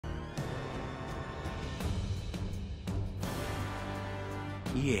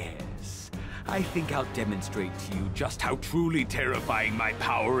Yes. I think I'll demonstrate to you just how truly terrifying my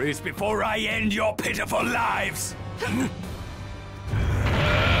power is before I end your pitiful lives!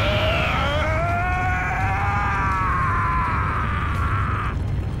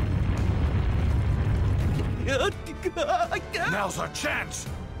 Now's our chance!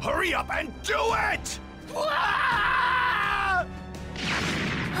 Hurry up and do it!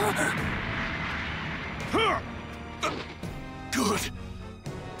 Good.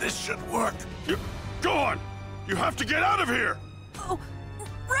 This should work. Go on! You have to get out of here! Oh,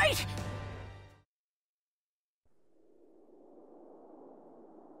 right!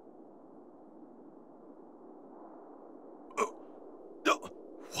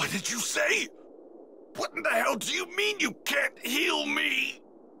 What did you say? What in the hell do you mean you can't heal me?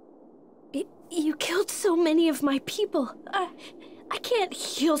 You killed so many of my people. I can't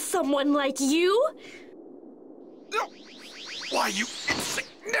heal someone like you. Why, you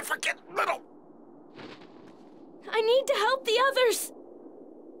insignificant little... I need to help the others.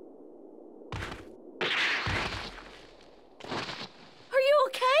 Are you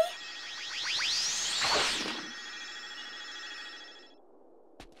okay?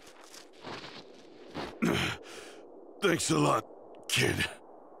 Thanks a lot, kid.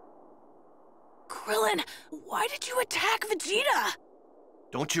 Krillin, why did you attack Vegeta?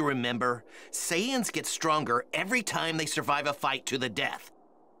 Don't you remember? Saiyans get stronger every time they survive a fight to the death.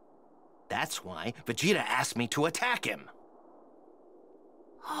 That's why Vegeta asked me to attack him.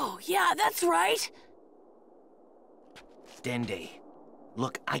 Oh, yeah, that's right. Dende,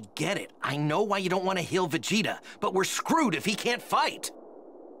 look, I get it. I know why you don't want to heal Vegeta, but we're screwed if he can't fight.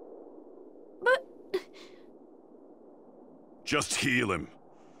 But... Just heal him.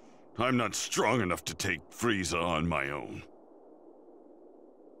 I'm not strong enough to take Frieza on my own.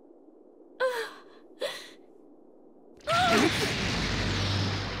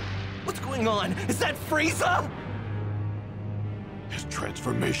 What's going on? Is that Frieza? His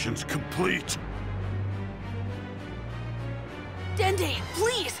transformation's complete. Dende,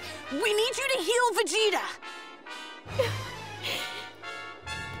 please! We need you to heal Vegeta!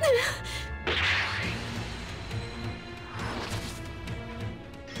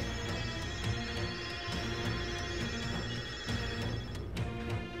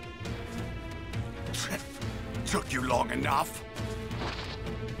 Took you long enough.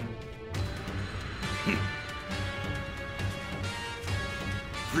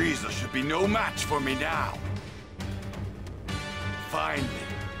 Frieza should be no match for me now. Finally,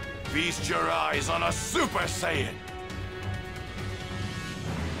 feast your eyes on a Super Saiyan.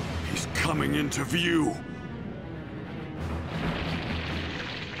 He's coming into view.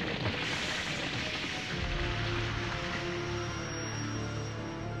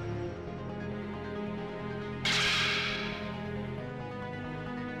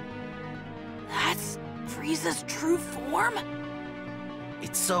 That's Frieza's true form?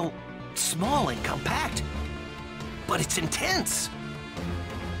 It's so small and compact, but it's intense.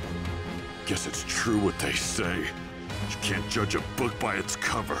 Guess it's true what they say. You can't judge a book by its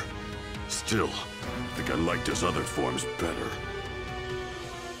cover. Still, I think I liked his other forms better.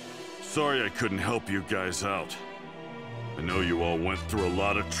 Sorry I couldn't help you guys out. I know you all went through a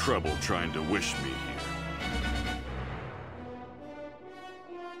lot of trouble trying to wish me here.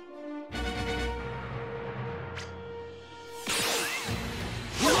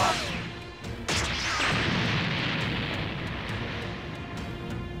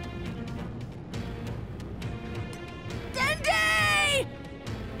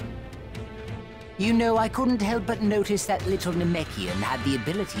 You know, I couldn't help but notice that little Namekian had the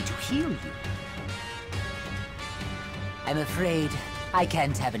ability to heal you. I'm afraid I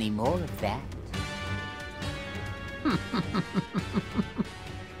can't have any more of that.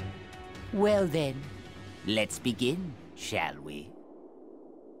 Well then, let's begin, shall we?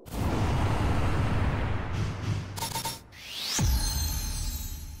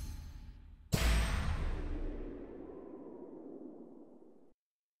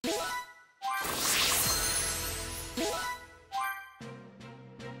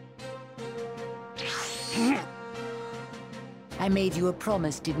 I made you a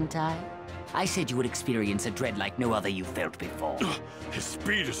promise, didn't I? I said you would experience a dread like no other you felt before. His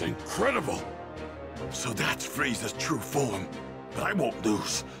speed is incredible! So that's Frieza's true form. But I won't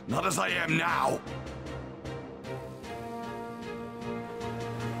lose, not as I am now.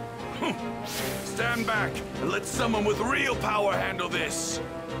 Stand back and let someone with real power handle this.